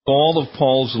All of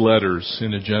Paul's letters,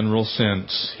 in a general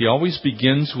sense, he always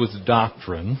begins with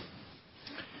doctrine,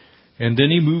 and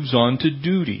then he moves on to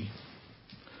duty,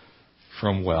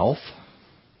 from wealth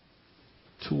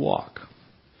to walk.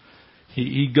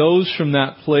 He goes from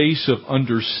that place of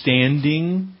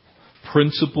understanding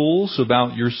principles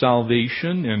about your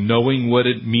salvation and knowing what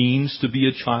it means to be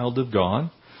a child of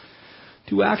God,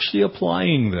 to actually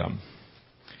applying them.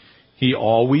 He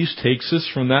always takes us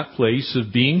from that place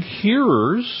of being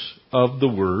hearers of the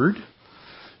Word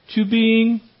to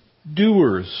being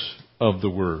doers of the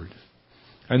Word.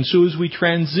 And so as we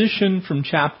transition from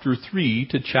chapter 3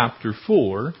 to chapter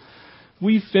 4,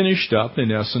 we finished up,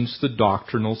 in essence, the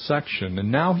doctrinal section.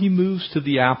 And now he moves to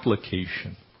the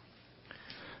application.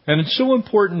 And it's so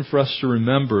important for us to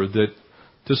remember that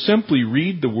to simply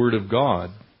read the Word of God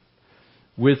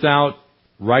without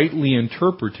rightly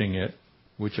interpreting it,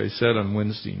 which I said on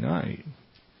Wednesday night,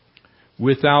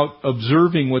 without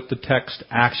observing what the text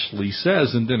actually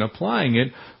says and then applying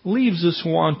it, leaves us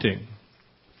wanting.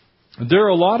 There are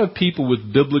a lot of people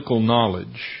with biblical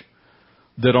knowledge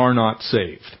that are not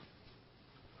saved.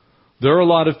 There are a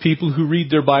lot of people who read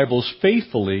their Bibles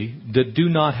faithfully that do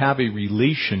not have a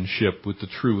relationship with the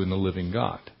true and the living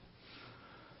God.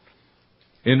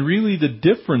 And really the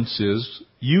difference is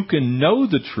you can know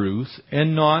the truth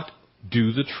and not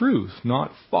do the truth,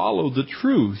 not follow the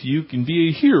truth. You can be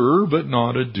a hearer, but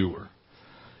not a doer.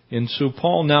 And so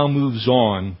Paul now moves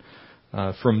on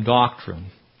from doctrine.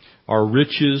 Our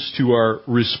riches to our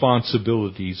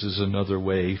responsibilities is another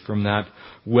way, from that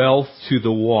wealth to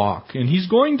the walk. And he's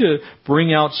going to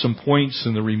bring out some points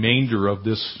in the remainder of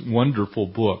this wonderful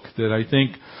book that I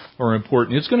think are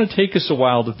important. It's going to take us a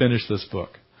while to finish this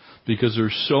book because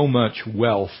there's so much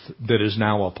wealth that is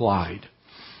now applied.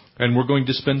 And we're going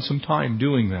to spend some time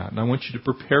doing that. And I want you to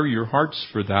prepare your hearts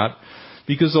for that,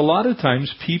 because a lot of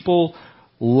times people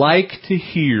like to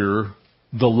hear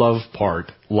the love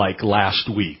part, like last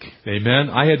week. Amen?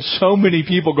 I had so many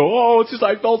people go, oh, it's just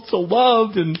I felt so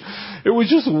loved and it was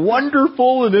just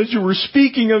wonderful. And as you were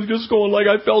speaking, I was just going like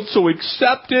I felt so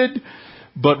accepted.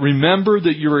 But remember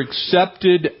that you're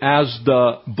accepted as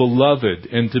the beloved.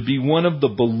 And to be one of the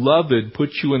beloved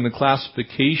puts you in the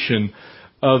classification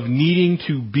of needing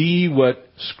to be what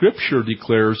Scripture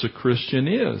declares a Christian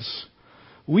is.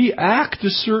 We act a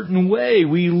certain way.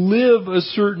 We live a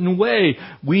certain way.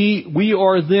 We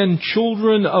are then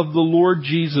children of the Lord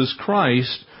Jesus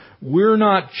Christ. We're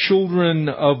not children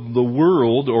of the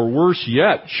world, or worse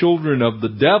yet, children of the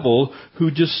devil who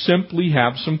just simply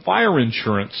have some fire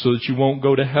insurance so that you won't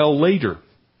go to hell later.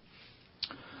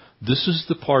 This is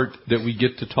the part that we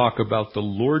get to talk about the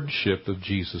lordship of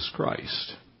Jesus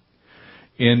Christ.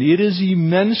 And it is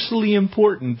immensely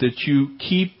important that you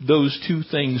keep those two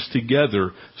things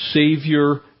together,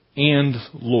 Savior and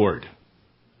Lord.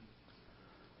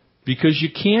 Because you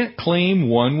can't claim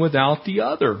one without the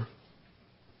other.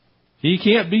 He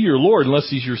can't be your Lord unless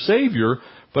He's your Savior.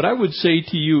 But I would say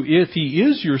to you, if He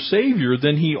is your Savior,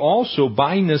 then He also,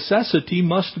 by necessity,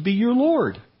 must be your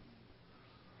Lord.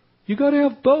 You got to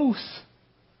have both.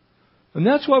 And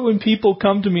that's why when people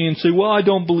come to me and say, well, I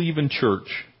don't believe in church,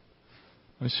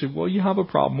 I say, well, you have a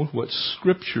problem with what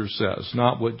Scripture says,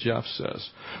 not what Jeff says.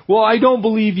 Well, I don't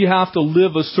believe you have to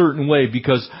live a certain way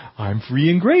because I'm free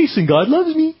in grace and God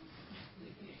loves me.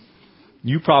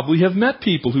 You probably have met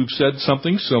people who've said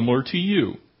something similar to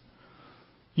you.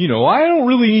 You know, I don't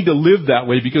really need to live that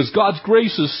way because God's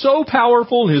grace is so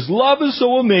powerful and His love is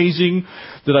so amazing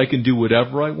that I can do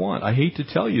whatever I want. I hate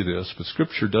to tell you this, but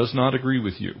Scripture does not agree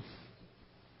with you.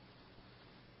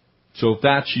 So if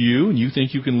that's you and you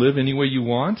think you can live any way you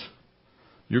want,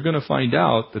 you're going to find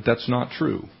out that that's not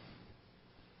true.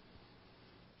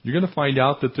 You're going to find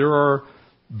out that there are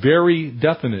very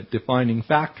definite defining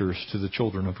factors to the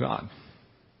children of God.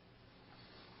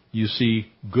 You see,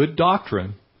 good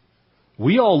doctrine,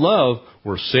 we all love,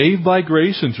 we're saved by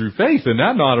grace and through faith, and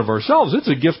that not of ourselves. It's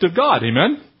a gift of God.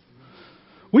 Amen?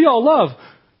 We all love,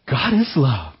 God is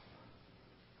love.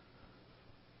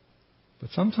 But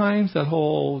sometimes that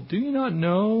whole, do you not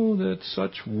know that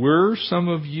such were some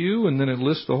of you? And then it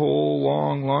lists the whole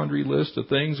long laundry list of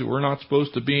things that we're not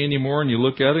supposed to be anymore. And you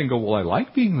look at it and go, well, I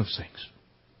like being those things.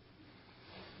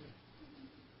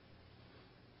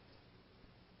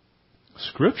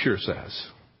 Scripture says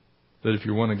that if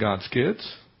you're one of God's kids,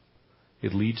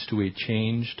 it leads to a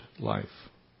changed life.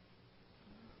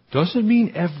 Doesn't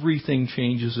mean everything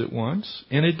changes at once.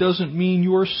 And it doesn't mean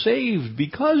you're saved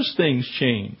because things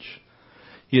change.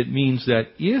 It means that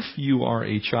if you are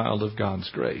a child of God's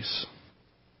grace,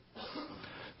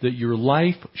 that your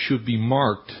life should be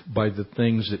marked by the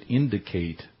things that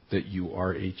indicate that you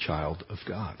are a child of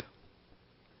God.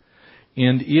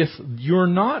 And if you're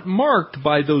not marked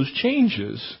by those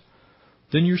changes,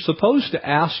 then you're supposed to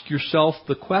ask yourself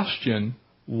the question,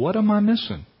 what am I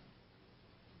missing?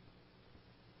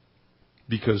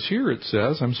 Because here it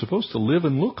says I'm supposed to live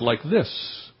and look like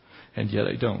this, and yet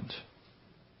I don't.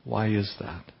 Why is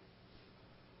that?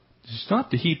 It's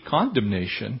not to heap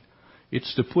condemnation.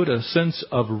 It's to put a sense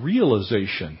of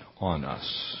realization on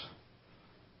us.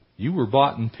 You were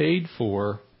bought and paid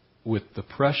for with the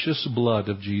precious blood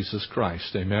of Jesus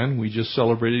Christ. Amen? We just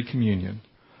celebrated communion.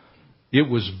 It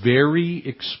was very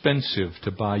expensive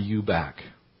to buy you back.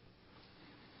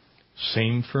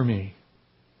 Same for me.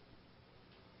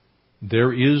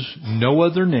 There is no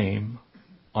other name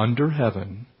under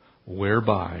heaven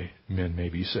whereby men may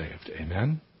be saved.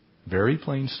 Amen? Very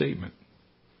plain statement.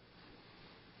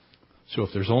 So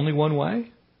if there's only one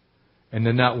way, and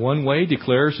then that one way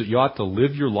declares that you ought to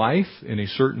live your life in a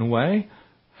certain way,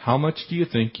 how much do you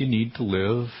think you need to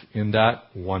live in that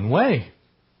one way,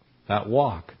 that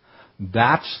walk?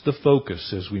 That's the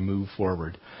focus as we move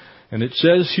forward. And it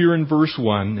says here in verse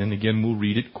 1, and again we'll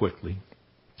read it quickly.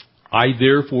 I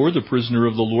therefore, the prisoner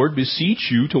of the Lord, beseech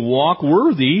you to walk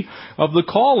worthy of the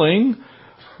calling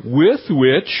with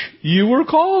which you were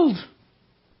called.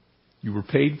 You were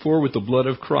paid for with the blood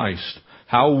of Christ.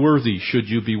 How worthy should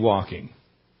you be walking?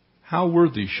 How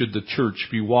worthy should the church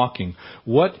be walking?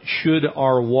 What should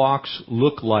our walks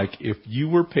look like if you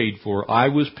were paid for, I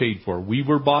was paid for, we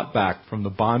were bought back from the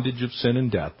bondage of sin and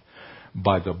death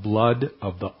by the blood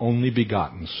of the only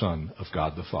begotten Son of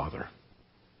God the Father?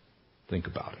 Think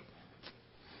about it.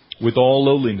 With all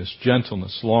lowliness,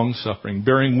 gentleness, long-suffering,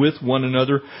 bearing with one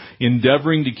another,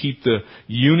 endeavoring to keep the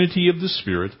unity of the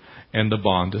Spirit and the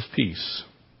bond of peace.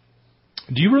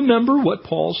 Do you remember what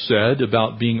Paul said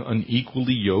about being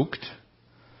unequally yoked?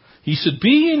 He said, be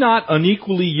ye not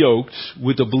unequally yoked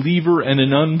with a believer and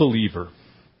an unbeliever.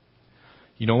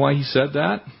 You know why he said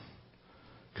that?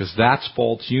 Because that's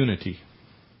false unity.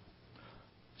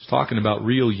 He's talking about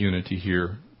real unity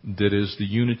here. That is the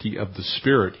unity of the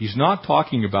Spirit. He's not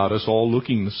talking about us all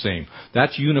looking the same.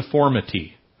 That's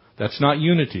uniformity. That's not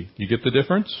unity. You get the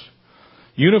difference?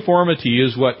 Uniformity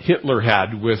is what Hitler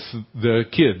had with the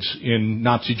kids in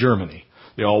Nazi Germany.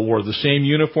 They all wore the same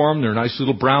uniform, their nice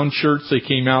little brown shirts. They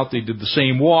came out, they did the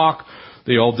same walk.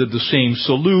 They all did the same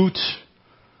salute.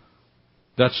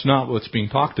 That's not what's being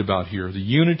talked about here. The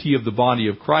unity of the body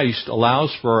of Christ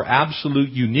allows for our absolute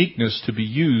uniqueness to be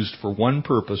used for one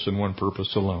purpose and one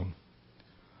purpose alone.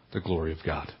 The glory of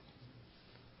God.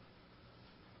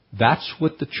 That's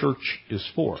what the church is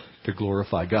for, to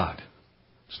glorify God.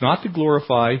 It's not to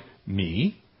glorify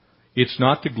me. It's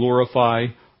not to glorify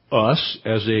us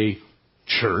as a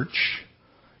church.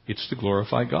 It's to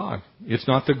glorify God. It's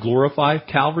not to glorify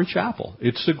Calvary Chapel.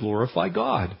 It's to glorify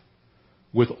God.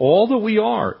 With all that we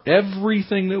are,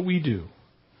 everything that we do.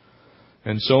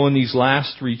 And so in these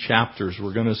last 3 chapters,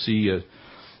 we're going to see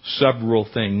several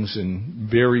things in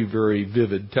very, very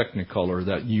vivid technicolor.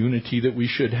 That unity that we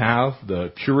should have,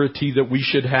 the purity that we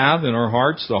should have in our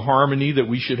hearts, the harmony that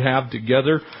we should have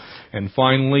together, and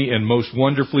finally, and most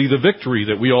wonderfully, the victory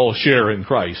that we all share in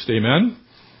Christ. Amen?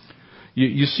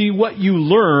 You see, what you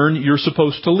learn, you're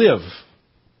supposed to live.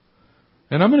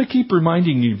 And I'm going to keep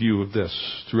reminding you of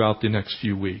this throughout the next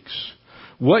few weeks.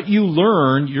 What you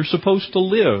learn, you're supposed to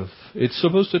live. It's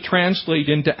supposed to translate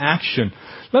into action.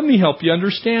 Let me help you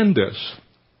understand this.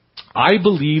 I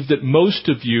believe that most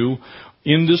of you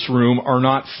in this room are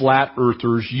not flat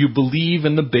earthers. You believe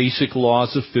in the basic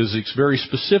laws of physics, very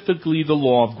specifically the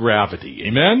law of gravity.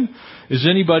 Amen? Does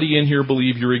anybody in here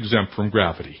believe you're exempt from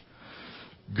gravity?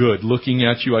 Good. Looking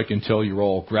at you, I can tell you're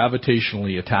all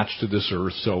gravitationally attached to this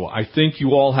earth, so I think you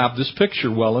all have this picture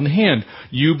well in hand.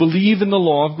 You believe in the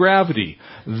law of gravity.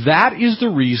 That is the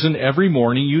reason every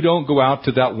morning you don't go out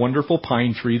to that wonderful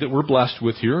pine tree that we're blessed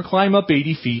with here, climb up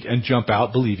 80 feet and jump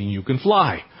out believing you can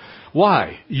fly.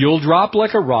 Why? You'll drop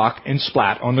like a rock and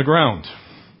splat on the ground.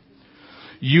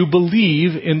 You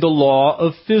believe in the law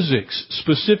of physics,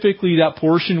 specifically that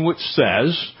portion which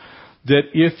says that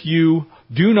if you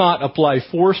do not apply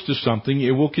force to something,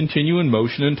 it will continue in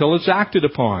motion until it's acted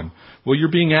upon. Well, you're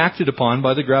being acted upon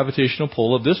by the gravitational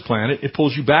pull of this planet. It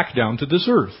pulls you back down to this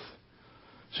earth.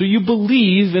 So you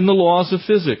believe in the laws of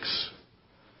physics.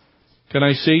 Can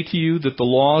I say to you that the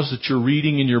laws that you're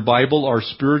reading in your Bible are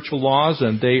spiritual laws,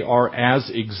 and they are as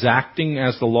exacting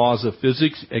as the laws of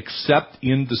physics, except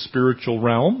in the spiritual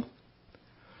realm?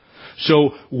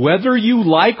 So whether you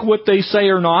like what they say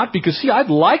or not, because see, I'd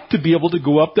like to be able to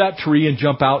go up that tree and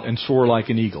jump out and soar like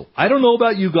an eagle. I don't know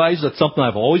about you guys. That's something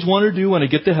I've always wanted to do. When I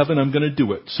get to heaven, I'm going to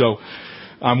do it. So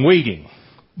I'm waiting.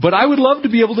 But I would love to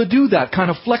be able to do that, kind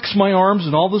of flex my arms,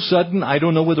 and all of a sudden, I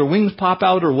don't know whether wings pop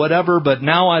out or whatever, but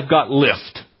now I've got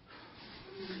lift.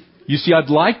 You see, I'd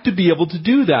like to be able to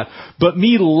do that. But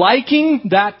me liking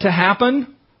that to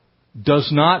happen does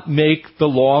not make the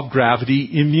law of gravity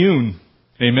immune.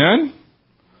 Amen?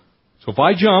 So if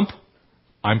I jump,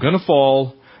 I'm going to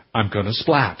fall, I'm going to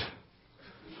splat.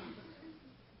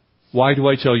 Why do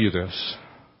I tell you this?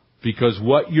 Because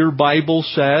what your Bible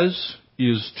says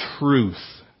is truth.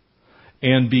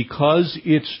 And because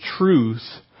it's truth,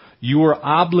 you are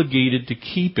obligated to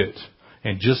keep it.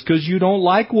 And just because you don't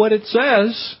like what it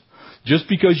says, just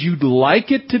because you'd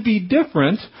like it to be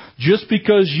different, just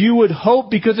because you would hope,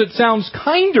 because it sounds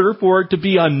kinder for it to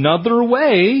be another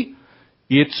way,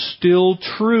 it's still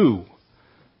true.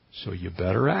 So you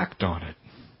better act on it.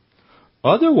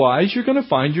 Otherwise, you're going to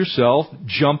find yourself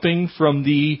jumping from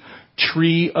the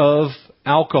tree of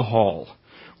alcohol,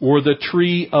 or the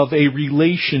tree of a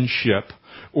relationship,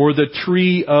 or the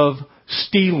tree of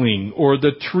stealing, or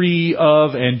the tree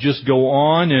of, and just go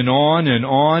on and on and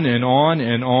on and on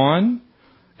and on,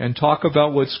 and talk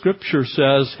about what Scripture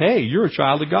says, hey, you're a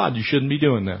child of God, you shouldn't be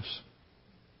doing this.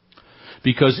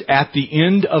 Because at the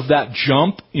end of that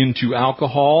jump into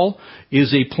alcohol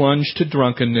is a plunge to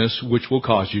drunkenness which will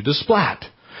cause you to splat.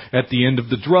 At the end of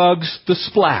the drugs, the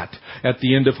splat. At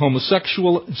the end of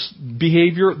homosexual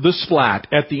behavior, the splat.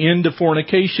 At the end of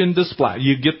fornication, the splat.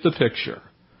 You get the picture.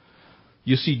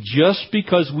 You see, just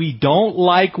because we don't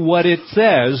like what it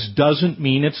says doesn't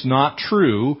mean it's not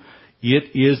true.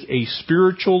 It is a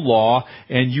spiritual law,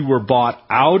 and you were bought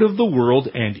out of the world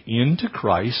and into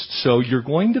Christ, so you're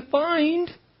going to find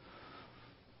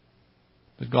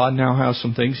that God now has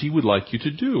some things He would like you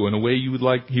to do in a way He would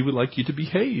like you to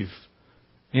behave.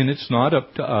 And it's not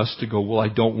up to us to go, well, I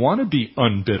don't want to be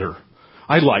unbitter.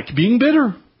 I like being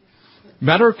bitter.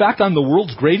 Matter of fact, I'm the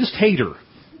world's greatest hater.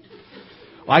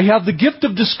 I have the gift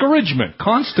of discouragement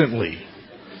constantly.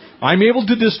 I'm able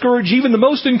to discourage even the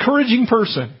most encouraging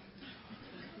person.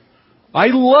 I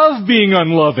love being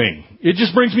unloving. It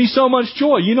just brings me so much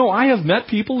joy. You know, I have met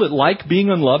people that like being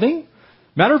unloving.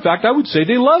 Matter of fact, I would say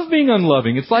they love being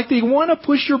unloving. It's like they want to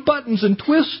push your buttons and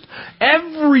twist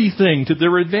everything to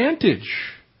their advantage.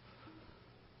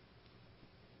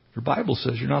 Your Bible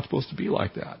says you're not supposed to be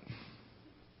like that.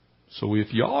 So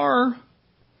if you are,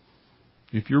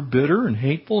 if you're bitter and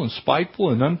hateful and spiteful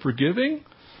and unforgiving,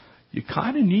 you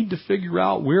kind of need to figure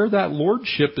out where that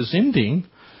lordship is ending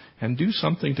and do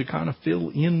something to kind of fill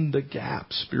in the gap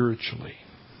spiritually.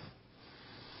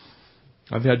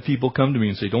 I've had people come to me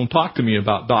and say, don't talk to me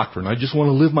about doctrine. I just want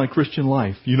to live my Christian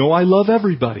life. You know, I love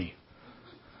everybody.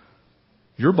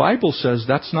 Your Bible says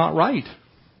that's not right.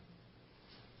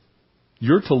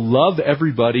 You're to love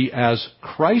everybody as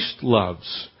Christ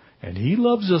loves. And He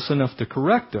loves us enough to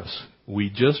correct us. We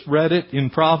just read it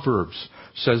in Proverbs.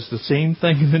 Says the same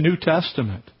thing in the New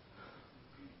Testament.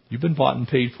 You've been bought and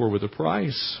paid for with a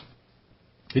price.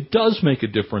 It does make a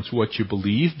difference what you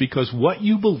believe, because what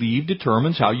you believe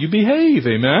determines how you behave.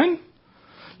 Amen?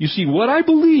 You see, what I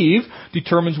believe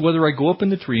determines whether I go up in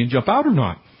the tree and jump out or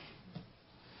not.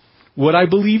 What I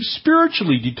believe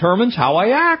spiritually determines how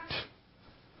I act.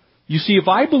 You see, if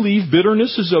I believe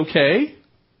bitterness is okay,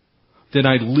 then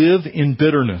I live in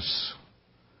bitterness.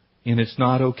 And it's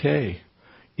not okay.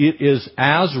 It is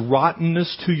as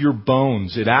rottenness to your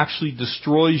bones. It actually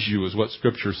destroys you, is what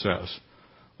Scripture says.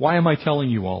 Why am I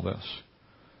telling you all this?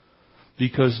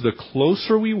 Because the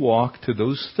closer we walk to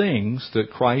those things that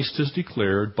Christ has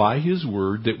declared by His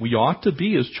Word that we ought to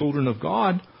be as children of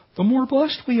God, the more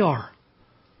blessed we are.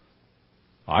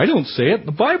 I don't say it.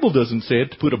 The Bible doesn't say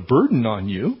it to put a burden on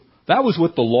you. That was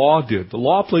what the law did. The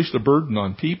law placed a burden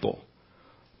on people.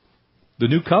 The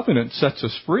new covenant sets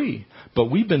us free.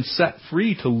 But we've been set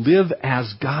free to live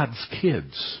as God's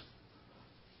kids,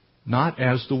 not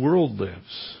as the world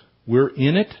lives. We're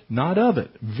in it, not of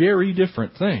it. Very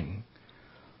different thing.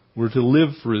 We're to live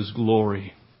for His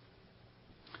glory.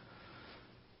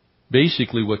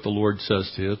 Basically, what the Lord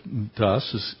says to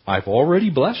us is, I've already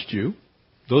blessed you.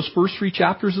 Those first 3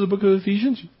 chapters of the book of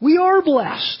Ephesians, we are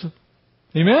blessed.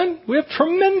 Amen? We have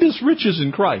tremendous riches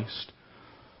in Christ.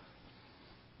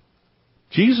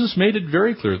 Jesus made it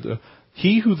very clear.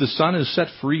 He who the Son has set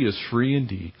free is free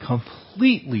indeed.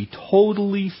 Completely,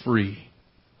 totally free.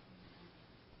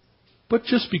 But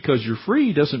just because you're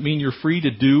free doesn't mean you're free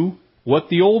to do what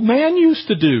the old man used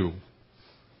to do.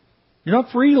 You're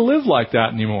not free to live like that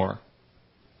anymore.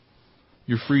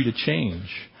 You're free to change.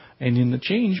 And in the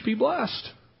change, be blessed.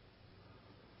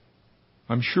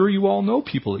 I'm sure you all know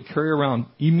people that carry around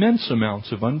immense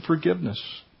amounts of unforgiveness,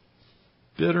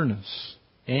 bitterness,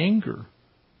 anger,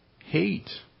 hate,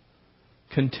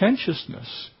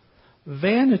 contentiousness,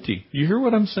 vanity. You hear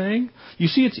what I'm saying? You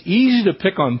see, it's easy to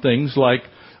pick on things like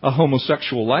a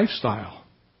homosexual lifestyle.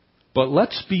 But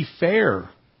let's be fair.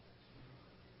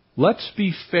 Let's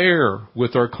be fair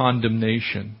with our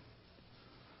condemnation.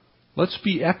 Let's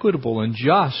be equitable and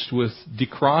just with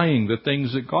decrying the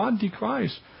things that God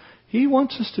decries. He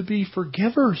wants us to be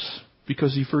forgivers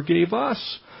because He forgave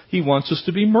us. He wants us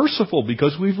to be merciful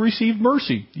because we've received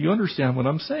mercy. You understand what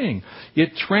I'm saying?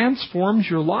 It transforms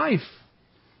your life.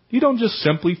 You don't just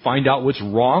simply find out what's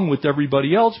wrong with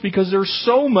everybody else, because there's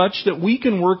so much that we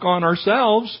can work on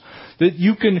ourselves that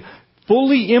you can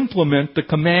fully implement the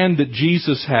command that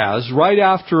Jesus has. Right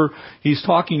after He's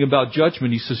talking about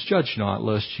judgment, He says, "Judge not,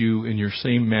 lest you in your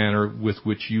same manner with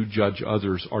which you judge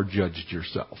others are judged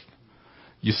yourself."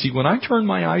 You see, when I turn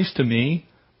my eyes to me,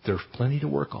 there's plenty to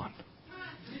work on.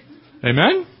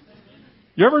 Amen?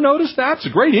 You ever notice that? It's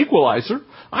a great equalizer.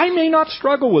 I may not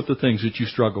struggle with the things that you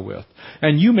struggle with.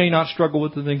 And you may not struggle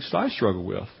with the things that I struggle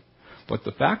with. But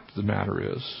the fact of the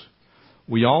matter is,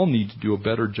 we all need to do a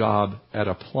better job at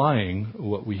applying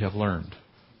what we have learned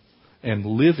and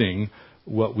living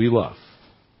what we love.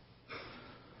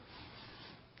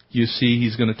 You see,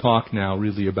 he's going to talk now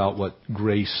really about what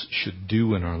grace should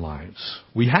do in our lives.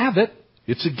 We have it.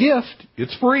 It's a gift.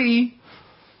 It's free.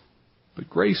 But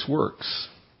grace works.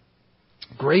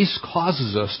 Grace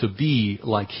causes us to be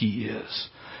like He is.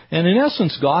 And in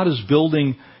essence, God is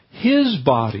building His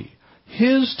body,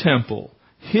 His temple,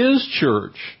 His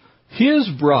church, His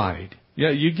bride.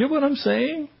 Yeah, you get what I'm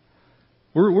saying?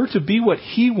 We're to be what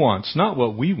He wants, not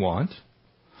what we want.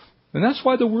 And that's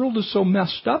why the world is so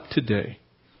messed up today.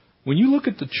 When you look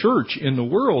at the church in the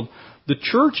world, the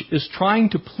church is trying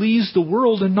to please the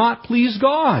world and not please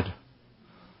God.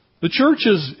 The church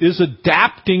is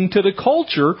adapting to the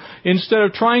culture instead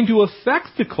of trying to affect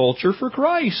the culture for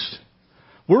Christ.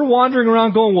 We're wandering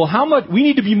around going, well, how much? We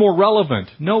need to be more relevant.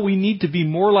 No, we need to be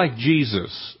more like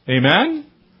Jesus. Amen?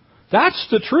 That's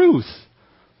the truth.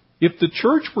 If the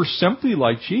church were simply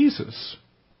like Jesus,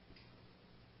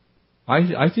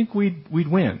 I think we'd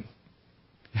win.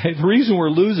 The reason we're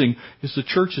losing is the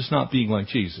church is not being like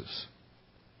Jesus.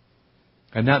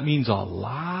 And that means a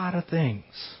lot of things.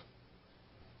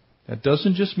 That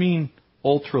doesn't just mean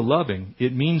ultra-loving.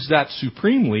 It means that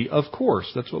supremely, of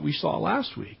course. That's what we saw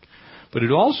last week. But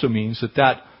it also means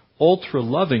that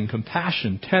ultra-loving,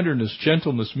 compassion, tenderness,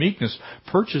 gentleness, meekness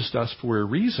purchased us for a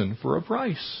reason, for a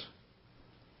price,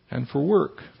 and for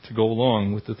work to go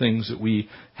along with the things that we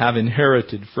have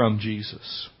inherited from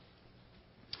Jesus.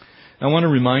 I want to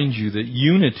remind you that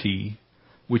unity,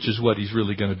 which is what he's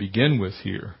really going to begin with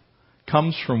here,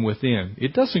 comes from within.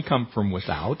 It doesn't come from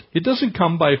without. It doesn't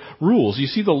come by rules. You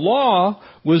see, the law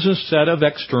was a set of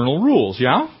external rules,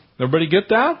 yeah? Everybody get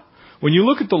that? When you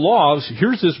look at the laws,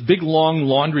 here's this big long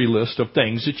laundry list of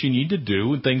things that you need to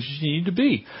do and things that you need to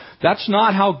be. That's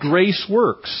not how grace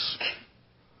works.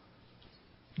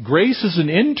 Grace is an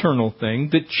internal thing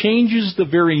that changes the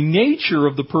very nature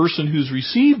of the person who's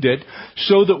received it,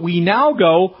 so that we now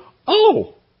go,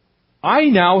 oh, I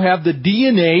now have the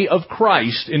DNA of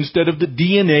Christ instead of the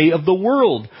DNA of the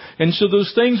world. And so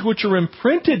those things which are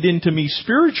imprinted into me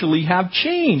spiritually have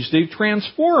changed. They've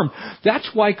transformed. That's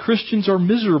why Christians are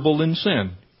miserable in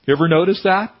sin. You ever notice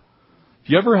that?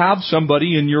 If you ever have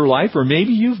somebody in your life, or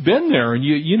maybe you've been there and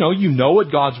you know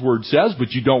what God's Word says,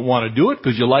 but you don't want to do it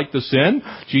because you like the sin.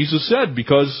 Jesus said,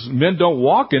 because men don't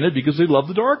walk in it because they love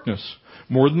the darkness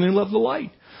more than they love the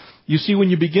light. You see, when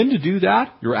you begin to do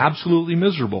that, you're absolutely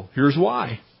miserable. Here's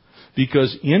why.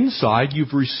 Because inside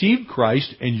you've received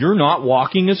Christ and you're not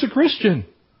walking as a Christian.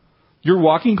 You're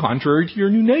walking contrary to your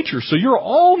new nature. So you're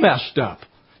all messed up.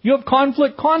 You have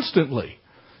conflict constantly.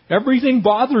 Everything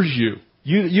bothers you.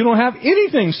 You don't have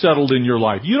anything settled in your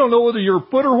life. You don't know whether you're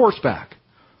foot or horseback.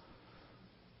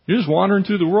 You're just wandering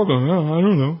through the world going, oh, I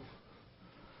don't know.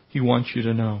 He wants you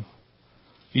to know.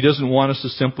 He doesn't want us to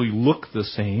simply look the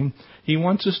same. He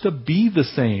wants us to be the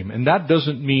same. And that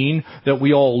doesn't mean that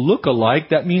we all look alike.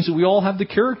 That means that we all have the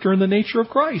character and the nature of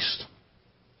Christ.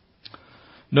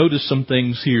 Notice some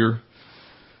things here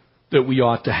that we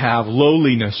ought to have.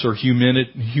 Lowliness or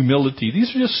humility.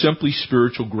 These are just simply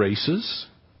spiritual graces.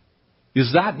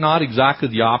 Is that not exactly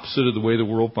the opposite of the way the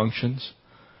world functions?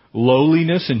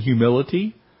 Lowliness and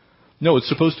humility? No, it's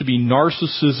supposed to be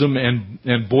narcissism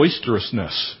and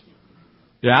boisterousness.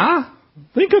 Yeah?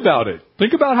 Think about it.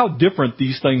 Think about how different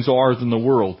these things are than the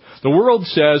world. The world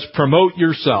says, promote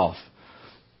yourself.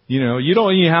 You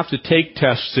don't even have to take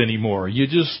tests anymore. You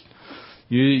just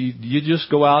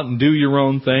go out and do your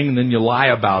own thing, and then you lie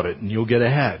about it, and you'll get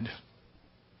ahead.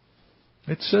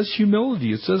 It says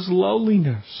humility. It says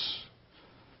lowliness.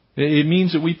 It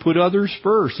means that we put others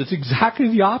first. It's exactly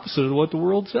the opposite of what the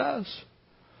world says.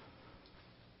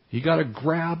 You got to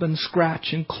grab and scratch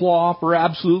and claw for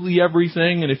absolutely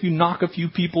everything. And if you knock a few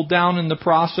people down in the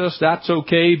process, that's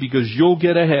okay because you'll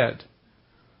get ahead.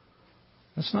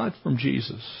 That's not from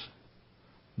Jesus.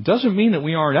 It doesn't mean that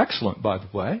we aren't excellent, by the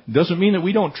way. It doesn't mean that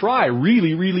we don't try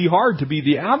really, really hard to be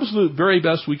the absolute very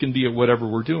best we can be at whatever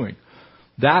we're doing.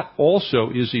 That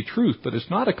also is a truth, but it's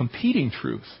not a competing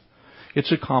truth.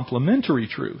 It's a complementary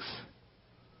truth.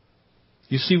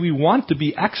 You see, we want to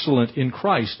be excellent in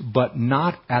Christ, but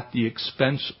not at the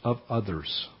expense of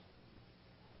others.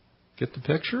 Get the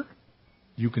picture?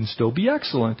 You can still be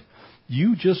excellent.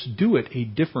 You just do it a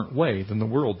different way than the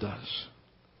world does.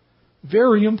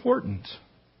 Very important.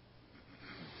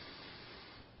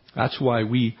 That's why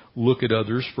we look at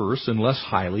others first and less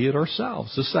highly at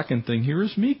ourselves. The second thing here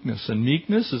is meekness. And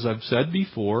meekness, as I've said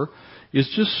before,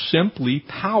 is just simply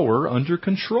power under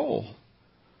control.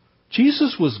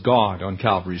 Jesus was God on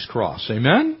Calvary's cross.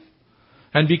 Amen?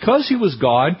 And because He was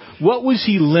God, what was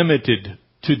He limited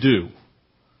to do?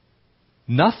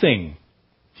 Nothing.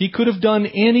 He could have done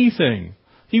anything.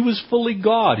 He was fully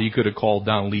God. He could have called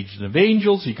down a legion of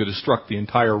angels. He could have struck the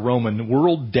entire Roman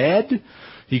world dead.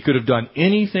 He could have done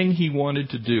anything He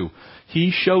wanted to do.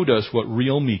 He showed us what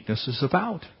real meekness is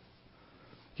about.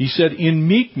 He said, in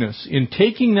meekness, in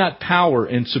taking that power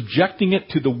and subjecting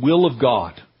it to the will of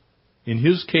God, in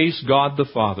His case, God the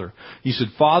Father. He said,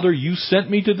 Father, you sent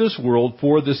me to this world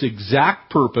for this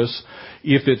exact purpose.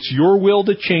 If it's your will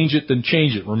to change it, then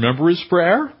change it. Remember His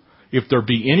prayer? If there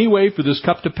be any way for this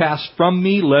cup to pass from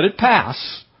me, let it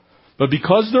pass. But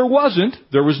because there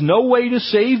was no way to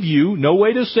save you, no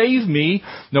way to save me,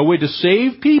 no way to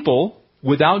save people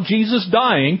without Jesus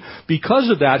dying.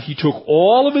 Because of that, He took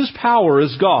all of His power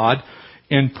as God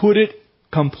and put it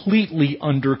completely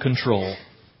under control.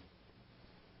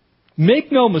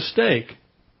 Make no mistake,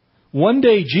 one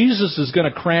day Jesus is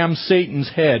going to cram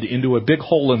Satan's head into a big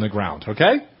hole in the ground,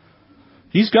 okay?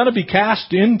 He's going to be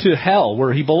cast into hell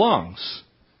where he belongs.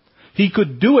 He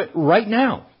could do it right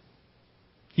now.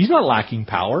 He's not lacking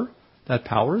power. That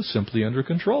power is simply under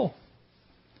control.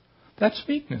 That's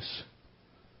meekness.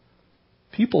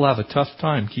 People have a tough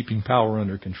time keeping power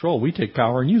under control. We take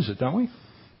power and use it, don't we?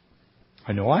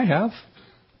 I know I have.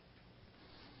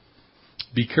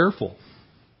 Be careful.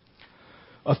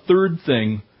 A third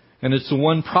thing, and it's the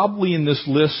one probably in this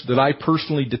list that I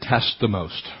personally detest the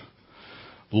most.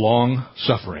 Long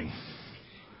suffering.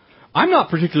 I'm not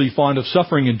particularly fond of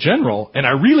suffering in general, and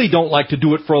I really don't like to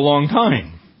do it for a long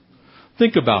time.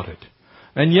 Think about it.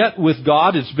 And yet with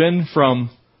God, it's been from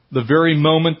the very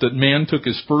moment that man took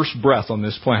his first breath on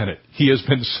this planet. He has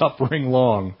been suffering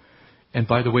long. And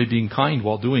by the way, being kind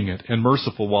while doing it, and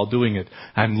merciful while doing it,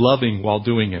 and loving while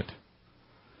doing it.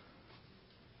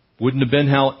 Wouldn't have been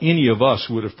how any of us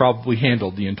would have probably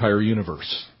handled the entire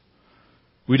universe.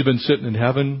 We'd have been sitting in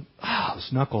heaven, those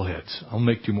knuckleheads, I'll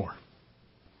make two more.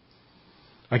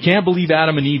 I can't believe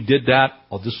Adam and Eve did that,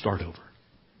 I'll just start over.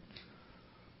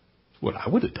 That's what I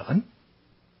would have done.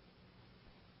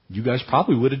 You guys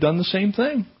probably would have done the same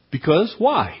thing. Because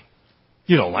why?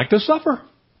 You don't like to suffer.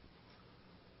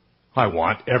 I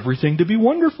want everything to be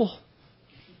wonderful.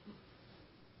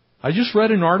 I just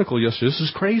read an article yesterday. This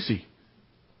is crazy.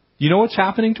 You know what's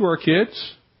happening to our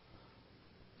kids?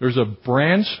 There's a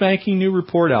brand spanking new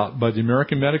report out by the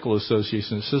American Medical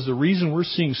Association that says the reason we're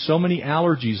seeing so many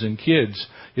allergies in kids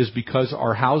is because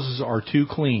our houses are too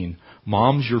clean.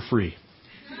 Moms, you're free.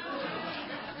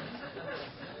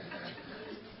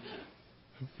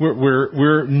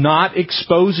 We're not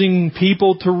exposing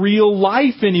people to real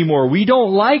life anymore. We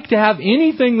don't like to have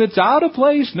anything that's out of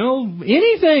place. No,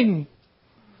 anything.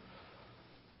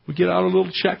 We get out a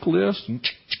little checklist and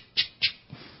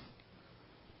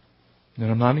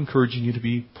I'm not encouraging you to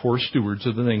be poor stewards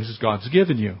of the things that God's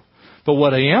given you. But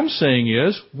what I am saying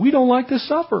is, we don't like to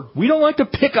suffer. We don't like to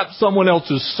pick up someone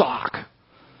else's sock.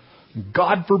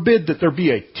 God forbid that there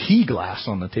be a tea glass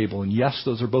on the table. And yes,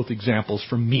 those are both examples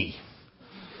from me.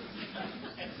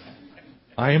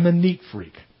 I am a neat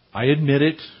freak. I admit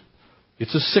it.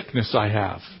 It's a sickness I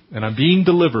have. And I'm being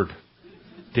delivered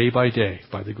day by day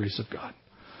by the grace of God.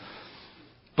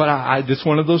 But it's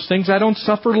one of those things I don't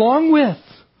suffer long with.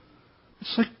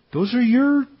 It's like, those are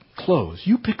your clothes.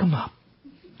 You pick them up.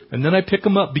 And then I pick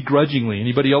them up begrudgingly.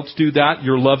 Anybody else do that?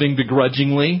 You're loving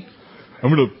begrudgingly?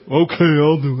 Okay,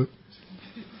 I'll do it.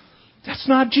 That's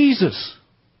not Jesus.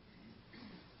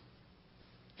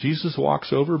 Jesus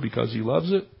walks over because He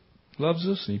loves us,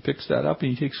 and He picks that up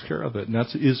and He takes care of it. And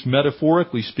that is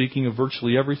metaphorically speaking of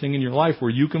virtually everything in your life where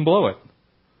you can blow it.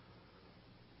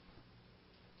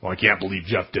 Well, I can't believe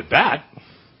Jeff did that.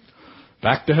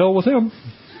 Back to hell with him.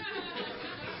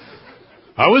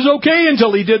 I was okay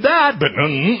until he did that, but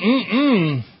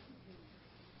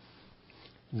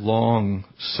long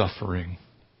suffering.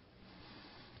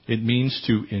 It means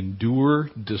to endure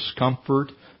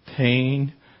discomfort,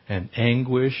 pain, and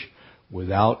anguish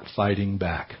without fighting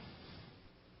back.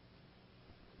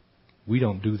 We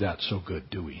don't do that so good,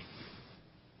 do we?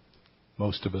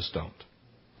 Most of us don't.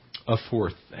 A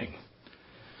fourth thing,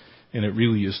 and it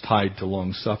really is tied to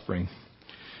long suffering,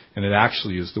 and it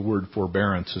actually is the word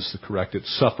forbearance is the correct. It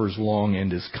suffers long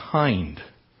and is kind.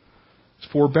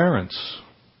 It's forbearance.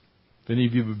 If any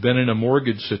of you have been in a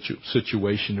mortgage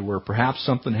situation where perhaps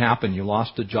something happened, you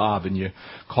lost a job, and you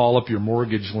call up your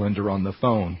mortgage lender on the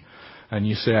phone, and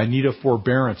you say, I need a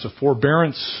forbearance. A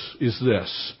forbearance is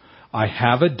this. I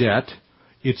have a debt.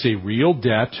 It's a real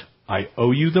debt. I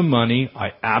owe you the money.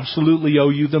 I absolutely owe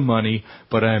you the money,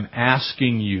 but I'm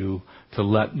asking you to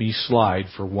let me slide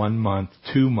for 1 month,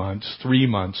 2 months, 3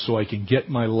 months so I can get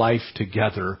my life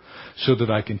together so that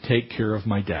I can take care of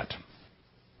my debt.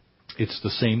 It's the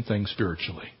same thing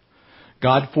spiritually.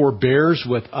 God forbears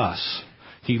with us.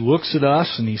 He looks at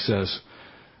us and He says,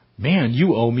 man,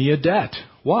 you owe me a debt.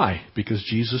 Why? Because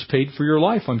Jesus paid for your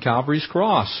life on Calvary's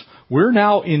cross. We're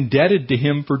now indebted to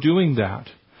Him for doing that.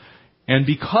 And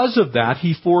because of that,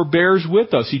 He forbears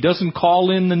with us. He doesn't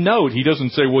call in the note. He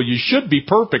doesn't say, well, you should be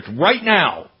perfect right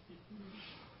now.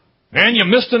 And you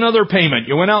missed another payment.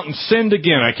 You went out and sinned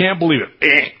again. I can't believe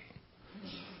it.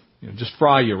 Just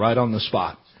fry you right on the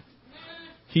spot.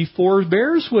 He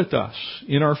forbears with us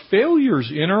in our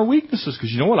failures, in our weaknesses.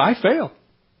 Because you know what? I fail.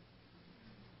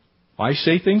 I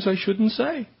say things I shouldn't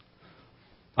say.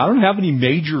 I don't have any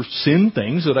major sin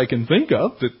things that I can think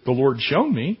of that the Lord's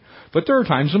shown me. But there are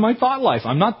times in my thought life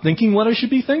I'm not thinking what I should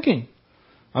be thinking.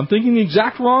 I'm thinking the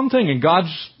exact wrong thing. And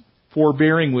God's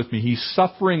forbearing with me. He's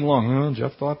suffering long. Oh,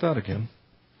 Jeff thought that again.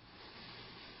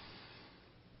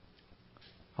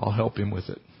 I'll help him with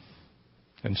it.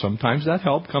 And sometimes that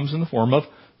help comes in the form of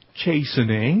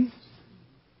chastening.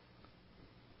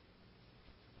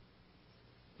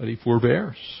 But He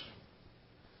forbears.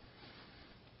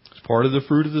 It's part of the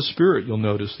fruit of the Spirit. You'll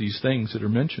notice these things that are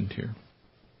mentioned here.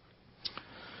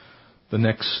 The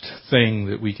next thing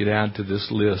that we could add to this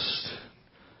list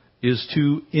is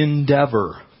to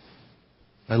endeavor.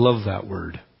 I love that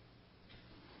word.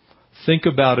 Think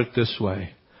about it this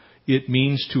way. It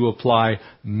means to apply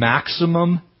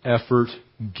maximum effort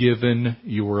given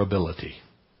your ability.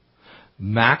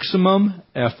 Maximum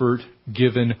effort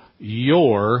given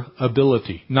your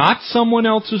ability. Not someone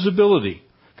else's ability.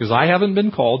 Because I haven't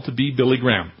been called to be Billy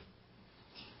Graham.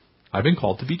 I've been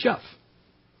called to be Jeff.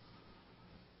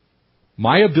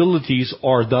 My abilities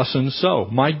are thus and so.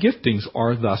 My giftings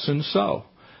are thus and so.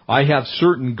 I have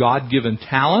certain God-given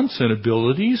talents and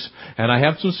abilities, and I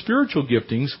have some spiritual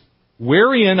giftings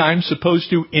wherein I'm supposed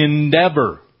to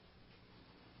endeavor.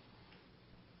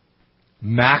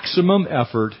 Maximum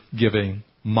effort giving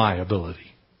my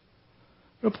ability.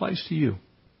 It applies to you. It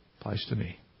applies to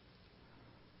me.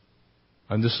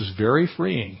 And this is very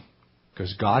freeing,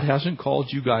 because God hasn't called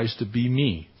you guys to be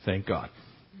me, thank God.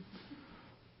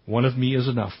 One of me is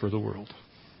enough for the world.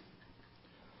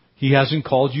 He hasn't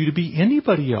called you to be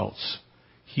anybody else.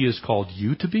 He has called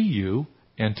you to be you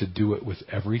and to do it with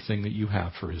everything that you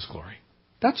have for His glory.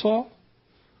 That's all.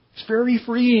 It's very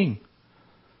freeing.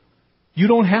 You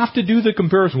don't have to do the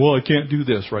comparison. Well, I can't do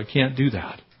this or I can't do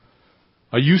that.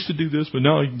 I used to do this, but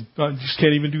now I just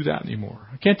can't even do that anymore.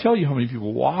 I can't tell you how many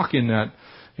people walk in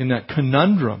that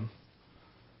conundrum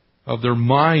of their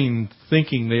mind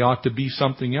thinking they ought to be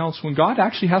something else when God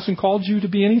actually hasn't called you to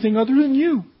be anything other than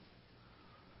you.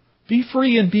 Be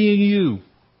free in being you.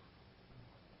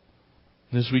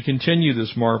 And as we continue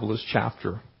this marvelous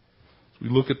chapter, as we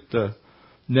look at the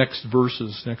next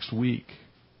verses next week,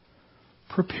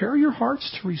 prepare your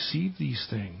hearts to receive these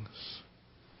things.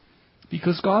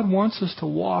 Because God wants us to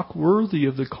walk worthy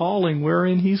of the calling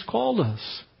wherein He's called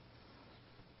us.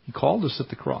 He called us at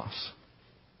the cross.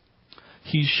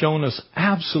 He's shown us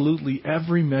absolutely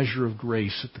every measure of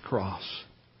grace at the cross.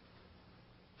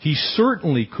 He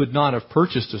certainly could not have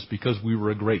purchased us because we were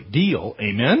a great deal.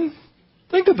 Amen?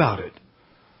 Think about it.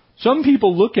 Some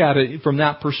people look at it from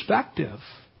that perspective.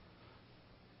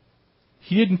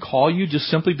 He didn't call you just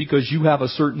simply because you have a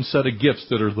certain set of gifts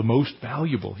that are the most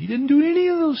valuable. He didn't do any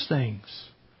of those things.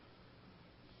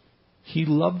 He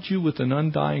loved you with an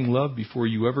undying love before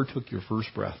you ever took your first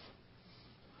breath.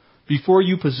 Before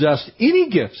you possessed any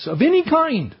gifts of any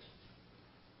kind.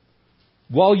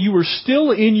 While you were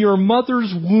still in your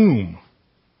mother's womb,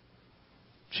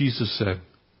 Jesus said,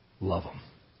 love them.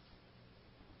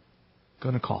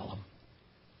 Going to call them.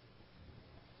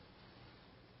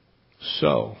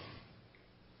 So,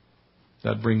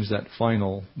 that brings that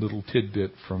final little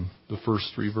tidbit from the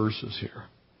first 3 verses here.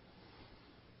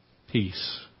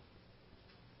 Peace.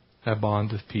 A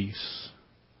bond of peace.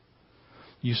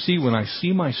 You see, when I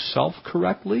see myself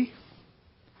correctly,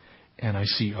 and I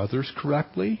see others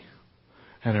correctly,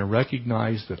 and I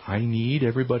recognize that I need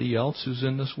everybody else who's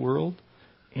in this world,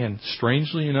 and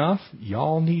strangely enough,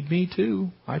 y'all need me too.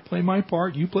 I play my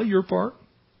part, you play your part.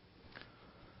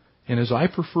 And as I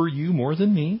prefer you more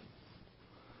than me,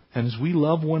 and as we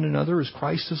love one another as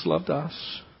Christ has loved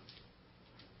us,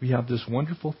 we have this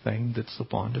wonderful thing that's the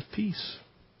bond of peace.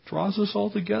 It draws us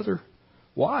all together.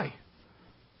 Why?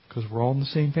 Because we're all in the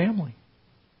same family.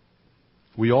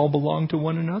 We all belong to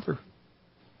one another.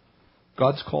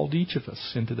 God's called each of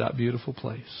us into that beautiful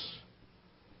place.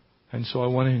 And so I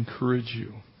want to encourage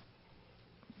you,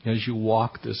 as you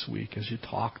walk this week, as you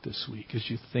talk this week, as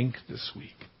you think this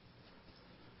week,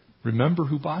 remember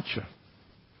who bought you.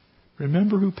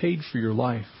 Remember who paid for your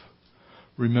life.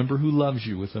 Remember who loves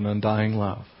you with an undying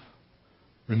love.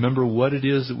 Remember what it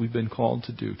is that we've been called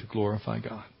to do to glorify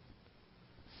God.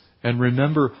 And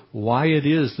remember why it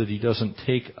is that He doesn't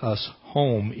take us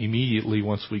home immediately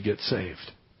once we get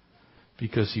saved.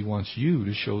 Because He wants you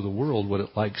to show the world what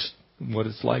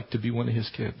it's like to be one of His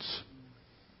kids.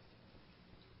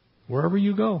 Wherever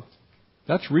you go,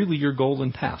 that's really your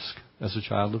golden task as a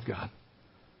child of God,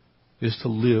 is to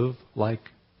live like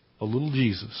a little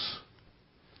Jesus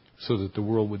so that the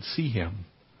world would see Him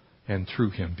and through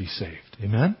Him be saved.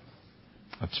 Amen?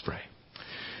 Let's pray.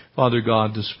 Father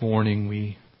God, this morning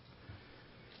we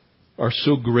are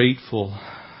so grateful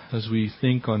as we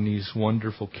think on these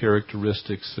wonderful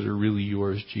characteristics that are really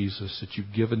yours, Jesus, that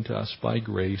you've given to us by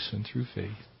grace and through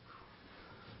faith.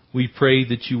 We pray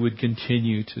that you would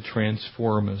continue to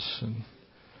transform us and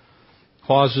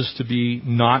cause us to be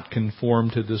not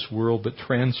conformed to this world, but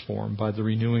transformed by the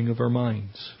renewing of our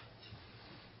minds.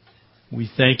 We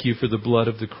thank you for the blood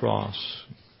of the cross,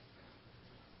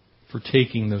 for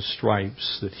taking those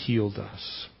stripes that healed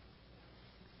us.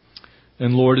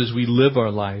 And Lord, as we live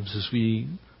our lives, as we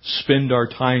spend our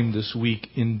time this week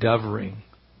endeavoring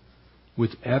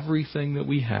with everything that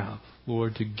we have,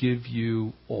 Lord, to give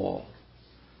you all,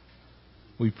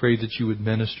 we pray that you would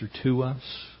minister to us,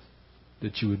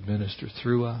 that you would minister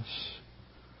through us.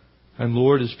 And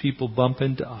Lord, as people bump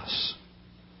into us,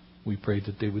 we pray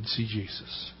that they would see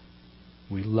Jesus.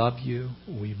 We love you.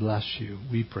 We bless you.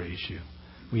 We praise you.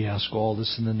 We ask all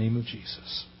this in the name of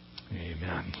Jesus.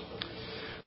 Amen.